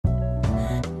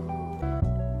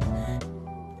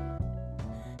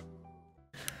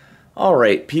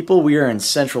Alright, people, we are in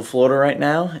Central Florida right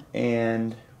now,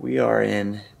 and we are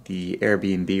in the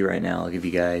Airbnb right now. I'll give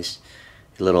you guys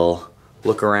a little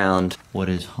look around what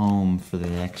is home for the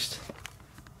next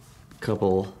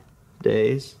couple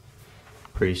days.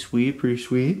 Pretty sweet, pretty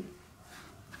sweet.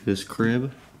 This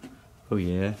crib. Oh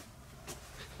yeah.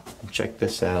 Check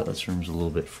this out. This room's a little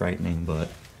bit frightening, but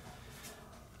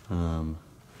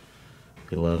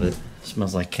we love it.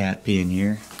 Smells like cat pee in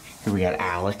here. Here we got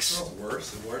Alex. It smells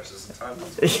worse and worse as the time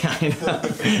goes by. Yeah, I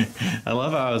know. I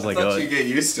love how I was like, oh, you get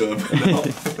used to it, but no.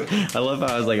 I love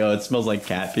how I was like, oh, it smells like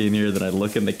cat pee in here. Then I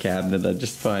look in the cabinet, I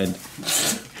just find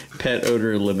pet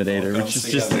odor eliminator, which is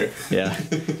just yeah.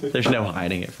 There's no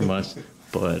hiding it from us.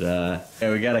 But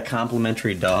yeah, we got a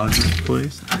complimentary dog in this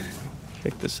place.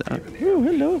 Check this out. Oh,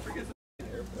 hello.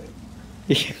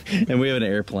 Yeah, and we have an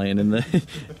airplane in the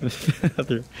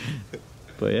other.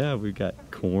 But yeah, we've got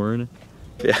corn.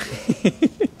 Yeah.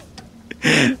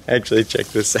 Actually, check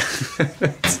this out.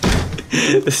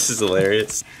 This is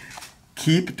hilarious.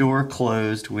 Keep door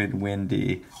closed when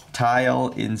windy. Tile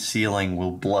in ceiling will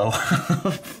blow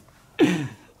up.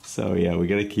 So yeah, we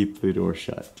gotta keep the door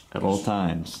shut at all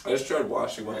times. I just tried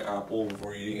washing my apple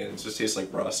before eating it. It just tastes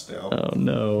like rust now. Oh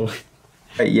no.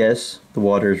 Yes, the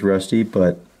water is rusty,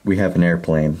 but we have an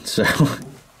airplane, so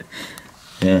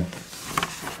yeah.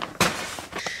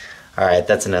 Alright,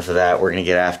 that's enough of that. We're gonna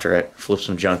get after it. Flip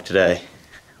some junk today.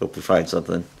 Hope we find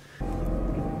something.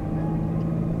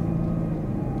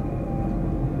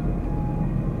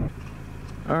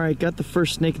 Alright, got the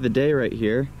first snake of the day right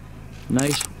here.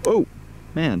 Nice. Oh,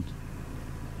 man.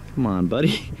 Come on,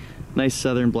 buddy. Nice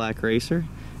southern black racer.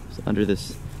 It's under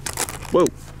this. Whoa.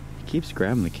 He keeps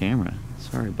grabbing the camera.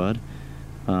 Sorry, bud.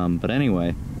 But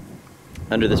anyway,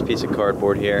 under this piece of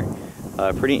cardboard here.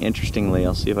 Pretty interestingly,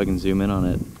 I'll see if I can zoom in on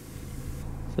it.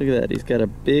 Look at that, he's got a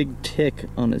big tick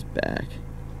on his back.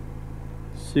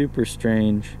 Super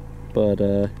strange, but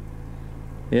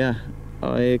yeah,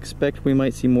 I expect we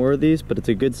might see more of these, but it's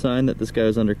a good sign that this guy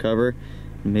was undercover.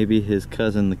 And maybe his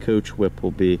cousin, the Coachwhip,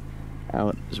 will be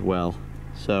out as well.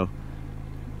 So,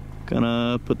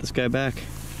 gonna put this guy back.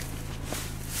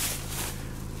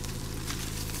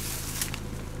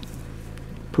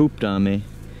 Pooped on me.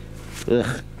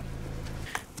 Ugh.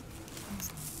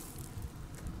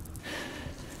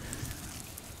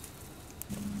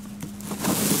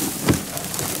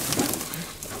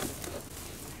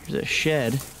 There's a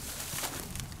shed. It's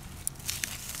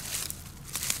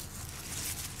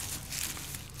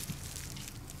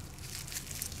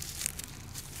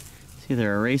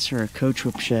either a racer or a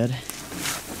Coachwhip shed.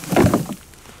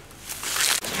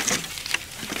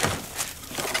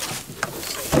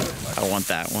 I want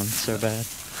that one so bad.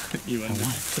 You want it?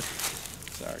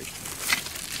 Sorry.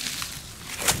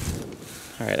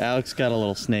 Alright, Alex got a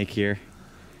little snake here.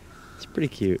 It's pretty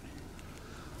cute.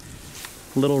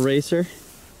 Little racer.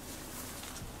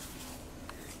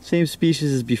 Same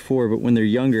species as before, but when they're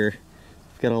younger,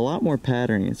 they've got a lot more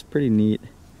patterning. It's pretty neat.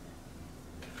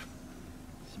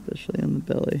 Especially on the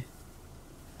belly.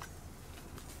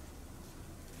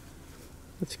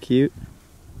 That's cute.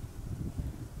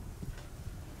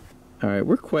 Alright,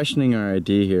 we're questioning our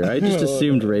ID here. I just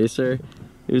assumed racer.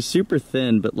 It was super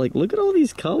thin, but like, look at all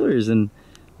these colors, and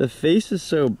the face is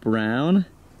so brown,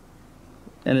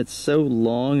 and it's so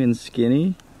long and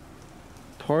skinny.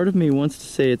 Part of me wants to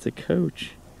say it's a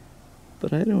coach,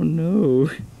 but I don't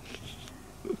know.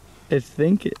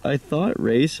 I thought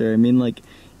racer. I mean, like,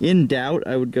 in doubt,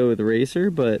 I would go with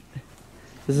racer, but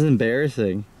this is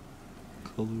embarrassing.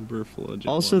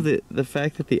 Also, the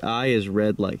fact that the eye is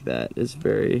red like that is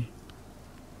very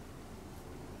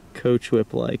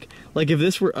Coachwhip-like. Like, if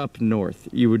this were up north,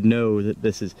 you would know that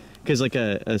this is, because like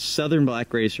a southern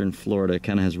black racer in Florida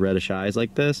kind of has reddish eyes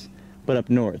like this, but up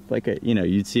north, like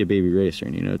you'd see a baby racer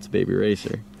and you know it's a baby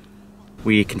racer.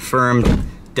 We confirmed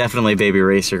definitely baby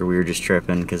racer. We were just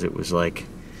tripping because it was like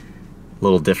a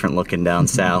little different looking down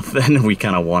south than we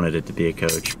kind of wanted it to be a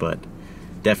coach, but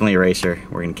definitely a racer.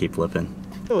 We're gonna keep flipping.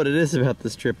 I don't know what it is about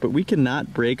this trip, but we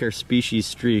cannot break our species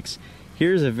streaks.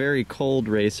 Here's a very cold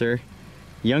racer,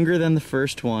 younger than the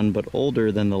first one, but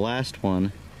older than the last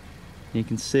one. You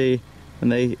can see when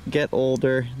they get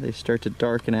older, they start to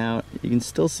darken out. You can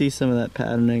still see some of that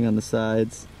patterning on the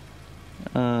sides.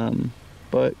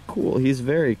 But cool, he's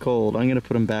very cold. I'm gonna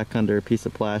put him back under a piece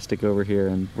of plastic over here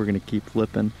and we're gonna keep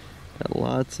flipping. Got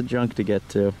lots of junk to get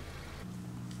to.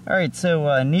 Alright,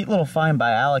 so neat little find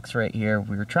by Alex right here.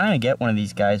 We were trying to get one of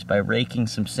these guys by raking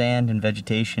some sand and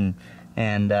vegetation,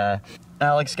 and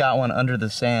Alex got one under the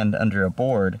sand under a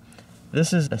board.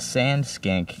 This is a sand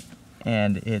skink,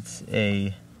 and it's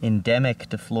endemic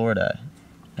to Florida.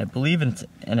 I believe it's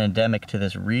an endemic to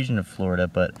this region of Florida,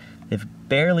 but they've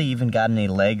barely even got any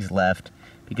legs left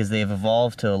because they've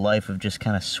evolved to a life of just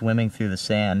kind of swimming through the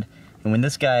sand. And when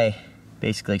this guy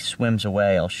basically swims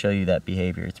away, I'll show you that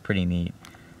behavior. It's pretty neat.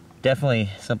 Definitely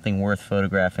something worth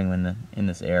photographing in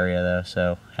this area though,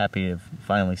 so happy to have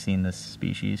finally seen this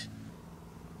species.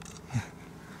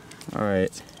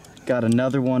 Alright, got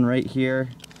another one right here,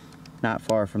 not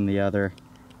far from the other.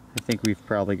 I think we've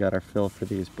probably got our fill for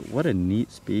these, but what a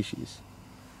neat species.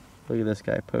 Look at this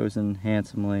guy posing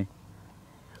handsomely.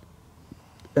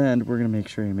 And we're gonna make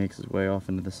sure he makes his way off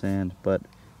into the sand, but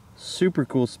super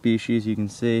cool species. You can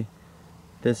see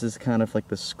this is kind of like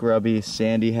the scrubby,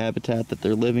 sandy habitat that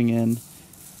they're living in.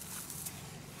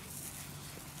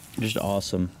 Just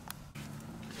awesome.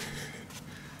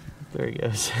 There he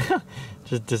goes.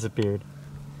 Just disappeared.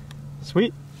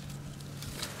 Sweet.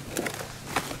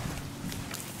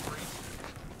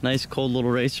 Nice cold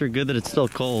little racer. Good that it's still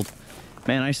cold.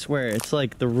 Man, I swear, it's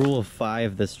like the rule of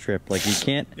 5 this trip. Like, you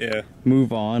can't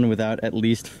move on without at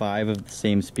least 5 of the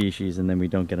same species, and then we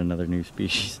don't get another new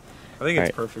species. I think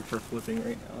it's perfect for flipping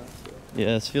right now. So. Yeah,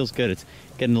 this feels good. It's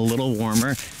getting a little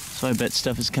warmer, so I bet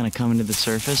stuff is kind of coming to the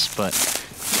surface, but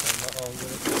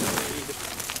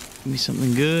give me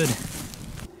something good.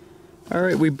 All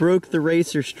right, we broke the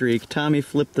racer streak. Tommy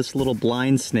flipped this little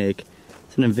blind snake.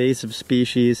 It's an invasive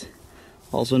species,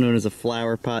 also known as a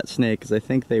flower pot snake, because I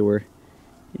think they were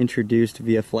introduced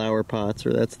via flower pots,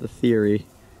 or that's the theory,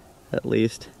 at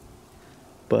least.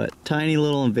 But tiny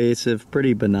little invasive,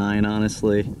 pretty benign,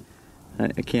 honestly. I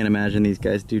can't imagine these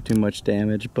guys do too much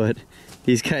damage, but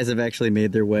these guys have actually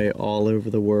made their way all over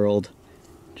the world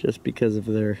just because of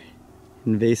their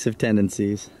invasive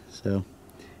tendencies. So,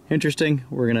 interesting.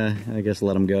 We're gonna, I guess,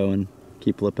 let them go and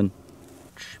keep flipping.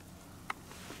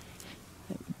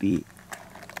 That would be,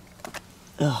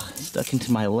 stuck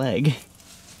into my leg.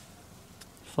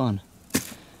 Fun.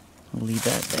 I'll leave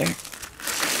that there.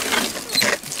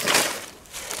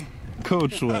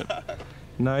 Coachwhip.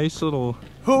 Nice little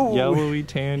yellowy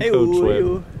tan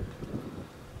Coachwhip.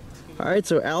 Alright,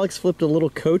 so Alex flipped a little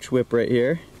Coachwhip right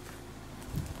here.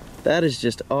 That is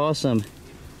just awesome.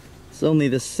 It's only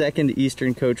the second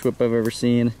eastern Coachwhip I've ever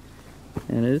seen.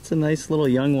 And it's a nice little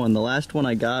young one. The last one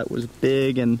I got was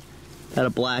big and had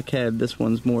a black head. This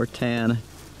one's more tan.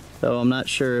 Though I'm not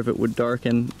sure if it would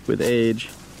darken with age.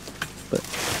 But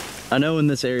I know in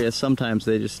this area sometimes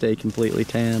they just stay completely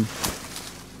tan.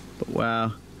 But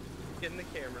wow. Getting the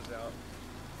cameras out.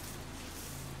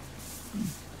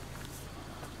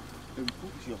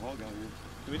 See a hog out here.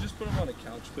 Can we just put him on a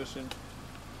couch cushion?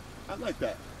 I like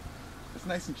that. It's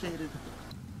nice and shaded.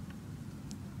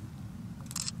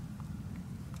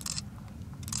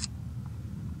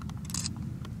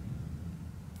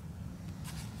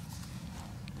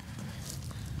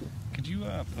 Could you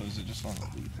pose it just on the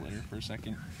leaf litter for a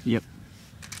second? Yep.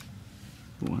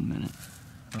 1 minute.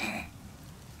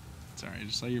 Sorry, I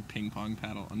just saw your ping pong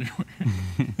paddle underwear.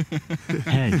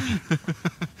 Hey.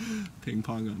 Ping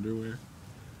pong underwear.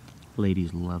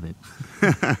 Ladies love it.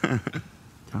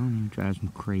 Telling you, drives them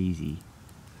crazy.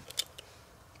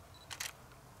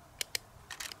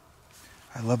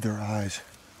 I love their eyes.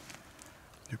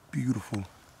 They're beautiful.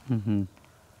 Mm-hmm.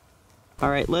 All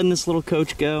right, letting this little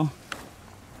coach go.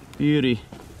 Beauty.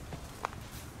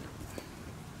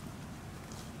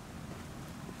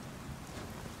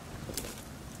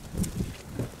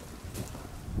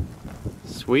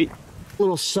 Sweet.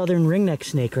 Little southern ringneck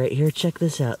snake right here. Check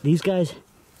this out. These guys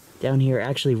down here are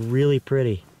actually really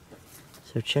pretty.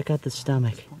 So check out the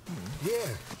stomach. Yeah.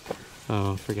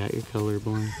 Oh, I forgot you're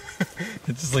colorblind.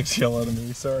 It just looks yellow to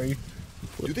me, sorry.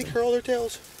 Do they curl their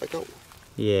tails? Like, oh.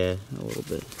 Yeah, a little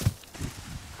bit.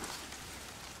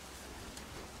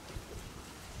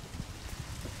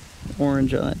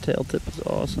 Orange on that tail tip is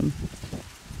awesome.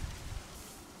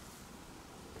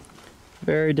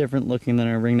 Very different looking than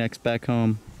our ringnecks back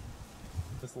home.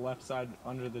 This left side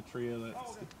under the tree of that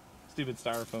stupid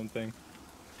styrofoam thing.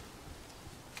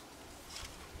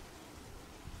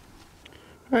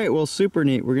 Alright, well, super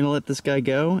neat. We're going to let this guy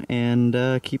go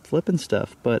and keep flipping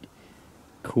stuff, but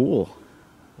cool.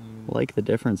 I like the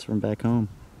difference from back home.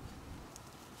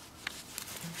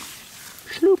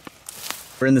 Sloop.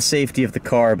 We're in the safety of the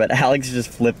car, but Alex just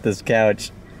flipped this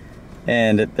couch,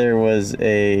 and there was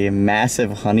a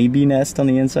massive honeybee nest on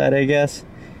the inside, I guess.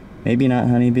 Maybe not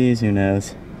honeybees, who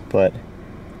knows? But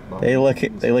they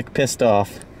look pissed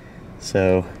off.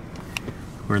 So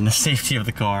we're in the safety of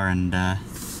the car, and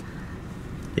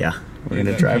yeah, we're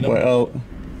gonna drive away. Oh,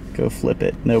 go flip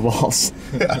it. No balls.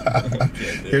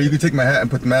 Here, you can take my hat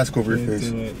and put the mask over your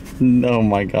face. Oh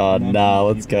my God, nah.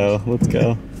 Let's go. Let's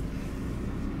go.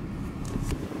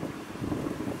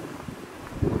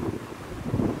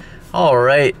 All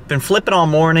right, been flipping all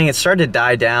morning. It started to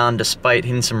die down despite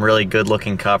hitting some really good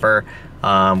looking cover.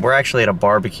 We're actually at a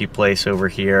barbecue place over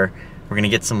here. We're gonna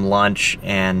get some lunch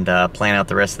and plan out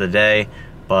the rest of the day,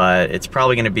 but it's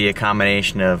probably gonna be a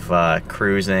combination of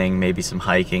cruising, maybe some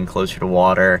hiking closer to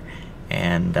water,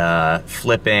 and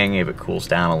flipping if it cools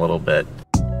down a little bit.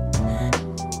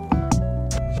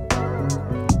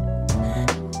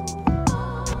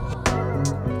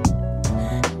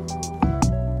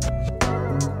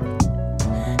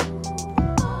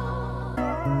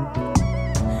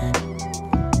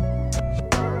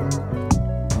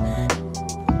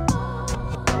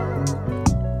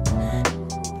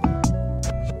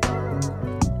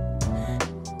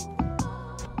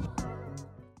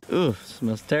 Ooh,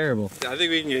 smells terrible. I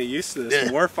think we can get used to this.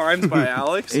 More finds by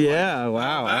Alex. Yeah,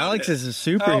 wow. Alex is a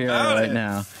superhero right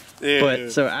now. Yeah.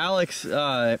 But so Alex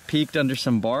peeked under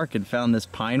some bark and found this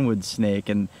Pinewoods snake,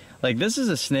 and like this is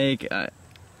a snake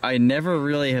I never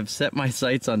really have set my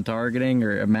sights on targeting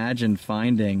or imagined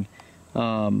finding.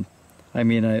 I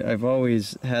mean, I've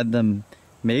always had them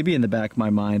maybe in the back of my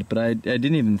mind, but I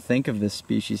didn't even think of this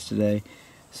species today.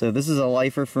 So this is a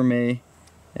lifer for me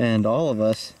and all of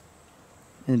us.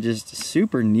 And just a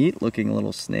super neat looking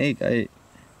little snake.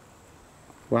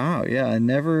 Wow, yeah, I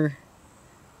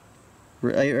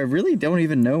really don't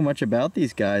even know much about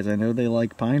these guys. I know they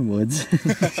like pine woods.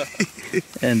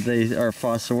 And they are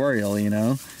fossorial, you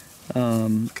know.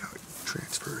 Got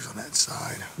transfers on that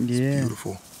side. It's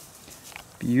beautiful.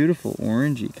 Beautiful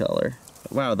orangey color.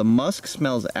 Wow, the musk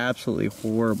smells absolutely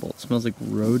horrible. It smells like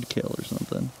roadkill or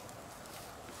something.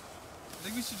 I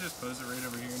think we should just pose it right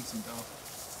over here in some dough.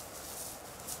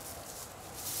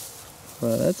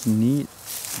 Wow, that's neat.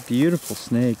 Beautiful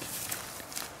snake.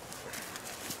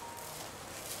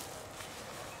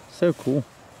 So cool.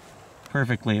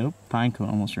 Perfectly. Oh, pine cone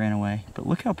almost ran away. But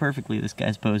look how perfectly this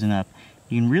guy's posing up.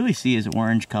 You can really see his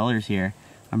orange colors here.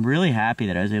 I'm really happy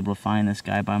that I was able to find this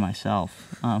guy by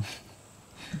myself.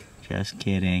 Just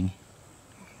kidding.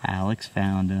 Alex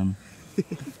found him.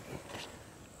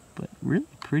 But really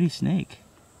pretty snake.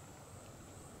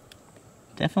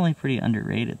 Definitely pretty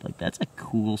underrated. Like, that's a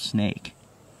cool snake.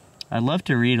 I'd love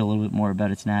to read a little bit more about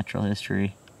its natural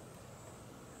history.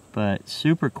 But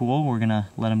super cool. We're gonna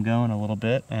let him go in a little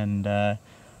bit and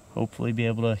hopefully be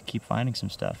able to keep finding some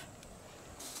stuff.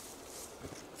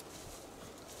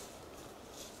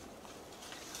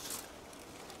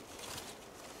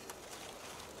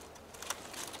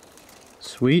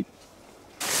 Sweet.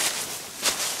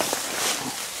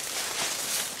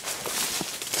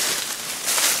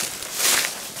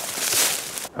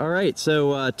 Alright,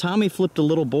 so Tommy flipped a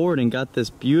little board and got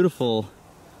this beautiful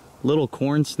little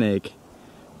corn snake.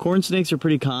 Corn snakes are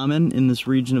pretty common in this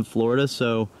region of Florida,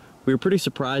 so we were pretty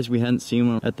surprised we hadn't seen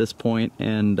one at this point,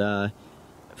 and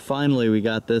finally we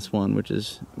got this one, which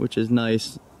is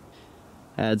nice.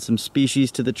 Add some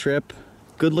species to the trip.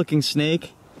 Good looking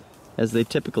snake, as they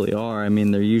typically are. I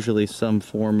mean, they're usually some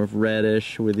form of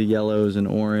reddish with the yellows and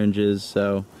oranges,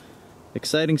 so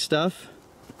exciting stuff.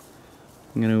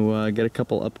 I'm going to get a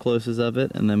couple up closes of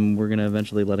it, and then we're going to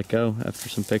eventually let it go after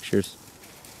some pictures.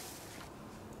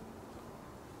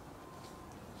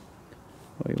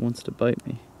 Oh, he wants to bite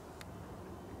me.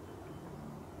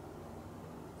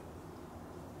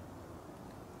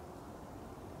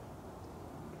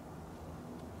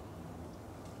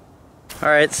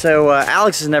 Alright, so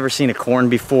Alex has never seen a corn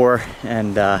before,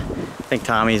 and I think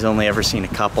Tommy's only ever seen a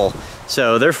couple.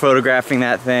 So they're photographing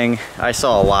that thing. I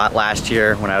saw a lot last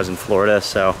year when I was in Florida,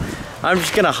 so I'm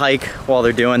just gonna hike while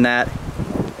they're doing that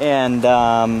and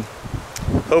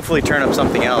hopefully turn up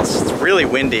something else. It's really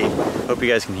windy. Hope you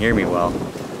guys can hear me well.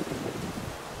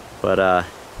 But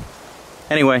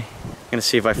anyway, I'm gonna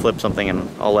see if I flip something and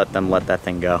I'll let them let that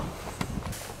thing go.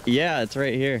 Yeah, it's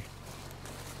right here.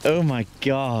 Oh my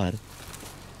God.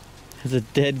 There's a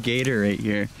dead gator right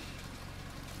here.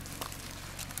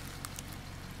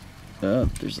 Oh,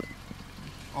 there's a...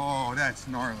 Oh, that's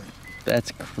gnarly.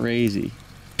 That's crazy.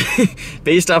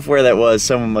 Based off where that was,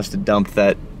 someone must have dumped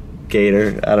that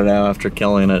gator, I don't know, after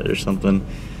killing it or something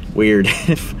weird.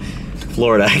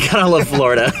 Florida, I kinda love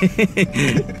Florida.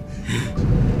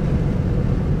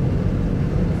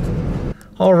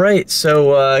 Alright,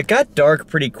 so it got dark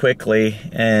pretty quickly,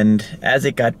 and as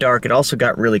it got dark, it also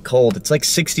got really cold. It's like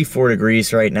 64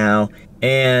 degrees right now,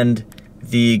 and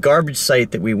the garbage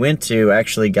site that we went to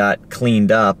actually got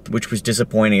cleaned up, which was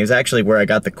disappointing. It was actually where I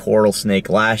got the coral snake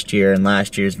last year in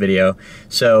last year's video.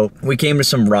 So we came to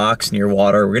some rocks near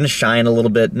water. We're gonna shine a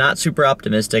little bit, not super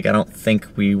optimistic. I don't think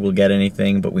we will get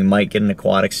anything, but we might get an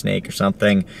aquatic snake or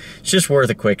something. It's just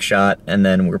worth a quick shot, and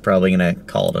then we're probably gonna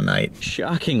call it a night.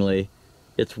 Shockingly,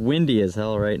 It's windy as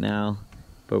hell right now,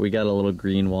 but we got a little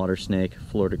green water snake,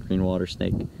 Florida green water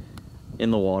snake,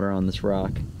 in the water on this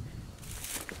rock.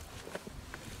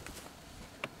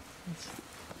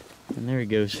 And there he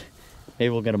goes. Maybe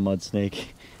we'll get a mud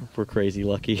snake if we're crazy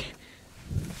lucky.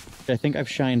 I think I've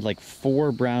shined like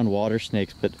 4 brown water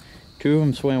snakes, but 2 of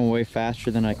them swam away faster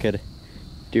than I could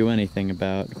do anything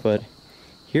about. But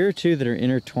here are 2 that are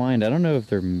intertwined. I don't know if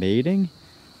they're mating.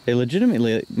 They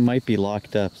legitimately might be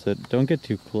locked up, so don't get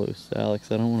too close,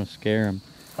 Alex. I don't want to scare them.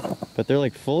 But they're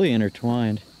like fully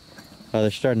intertwined. Oh, they're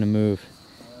starting to move.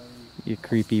 You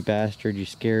creepy bastard, you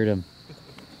scared them.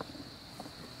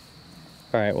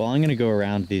 Alright, well, I'm going to go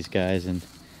around these guys and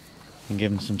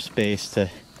give them some space to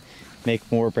make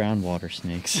more brown water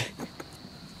snakes.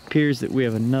 Appears that we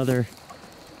have another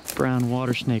brown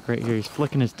water snake right here. He's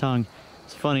flicking his tongue.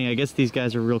 It's funny, I guess these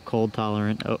guys are real cold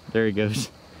tolerant. Oh, there he goes.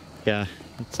 Yeah,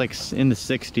 it's like in the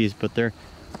 60s, but they're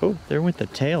with the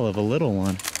tail of a little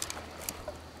one.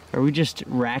 Are we just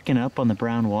racking up on the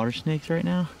brown water snakes right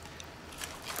now?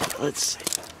 Let's see.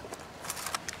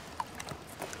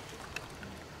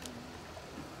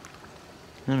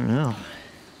 I don't know.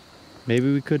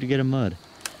 Maybe we could get a mud.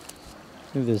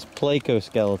 Look at this Placo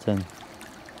skeleton.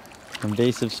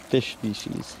 Invasive fish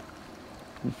species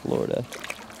in Florida.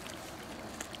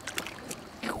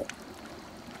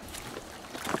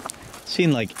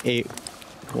 Seen like 8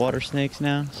 water snakes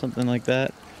now, something like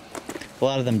that. A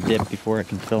lot of them dip before I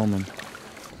can film them.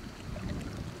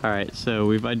 Alright, so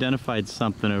we've identified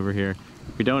something over here.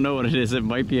 We don't know what it is. It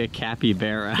might be a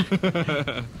capybara.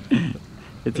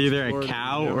 It's either a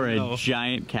cow or a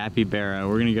giant capybara.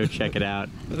 We're gonna go check it out.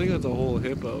 I think that's a whole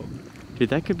hippo. Dude,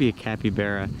 that could be a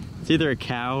capybara. It's either a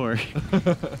cow or...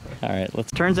 Alright,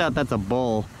 turns out that's a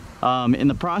bull. In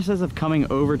the process of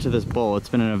coming over to this bull, it's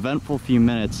been an eventful few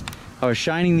minutes. I was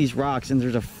shining these rocks and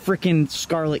there's a freaking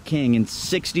Scarlet King in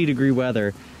 60-degree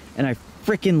weather, and I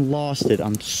freaking lost it.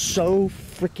 I'm so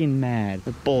freaking mad.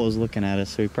 The bull is looking at us,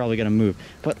 so we probably gotta move.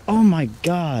 But oh my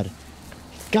god.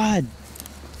 God.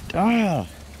 Ah,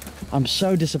 I'm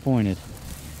so disappointed.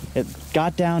 It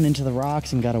got down into the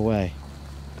rocks and got away.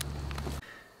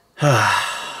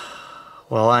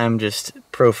 Well, I am just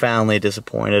profoundly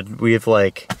disappointed. We've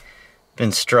like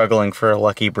been struggling for a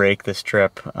lucky break this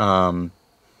trip. And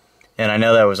I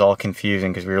know that was all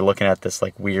confusing because we were looking at this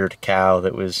like weird cow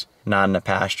that was not in a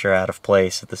pasture, out of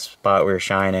place at the spot we were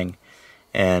shining.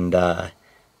 And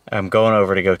I'm going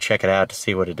over to go check it out to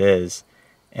see what it is.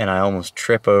 And I almost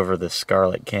trip over the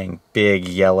Scarlet King, big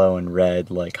yellow and red,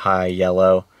 like high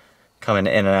yellow, coming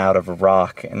in and out of a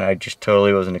rock. And I just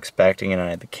totally wasn't expecting it. And I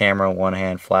had the camera in one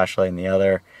hand, flashlight in the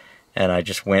other, and I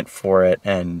just went for it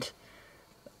and,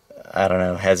 I don't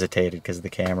know, hesitated because of the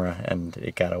camera, and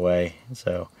it got away.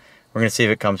 So we're going to see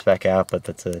if it comes back out, but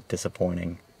that's a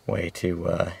disappointing way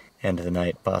to end the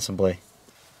night, possibly.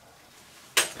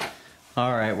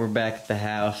 Alright, we're back at the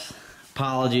house.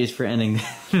 Apologies for ending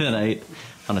the night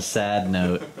on a sad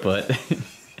note, but this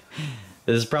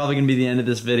is probably going to be the end of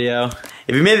this video.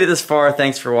 If you made it this far,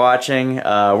 thanks for watching.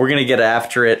 We're going to get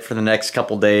after it for the next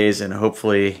couple days and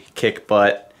hopefully kick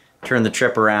butt, turn the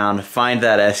trip around, find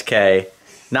that SK.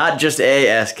 Not just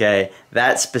a SK,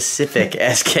 that specific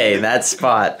SK, that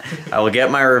spot. I will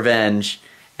get my revenge,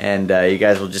 and you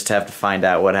guys will just have to find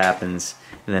out what happens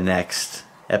in the next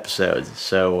episodes.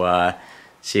 So,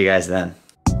 see you guys then.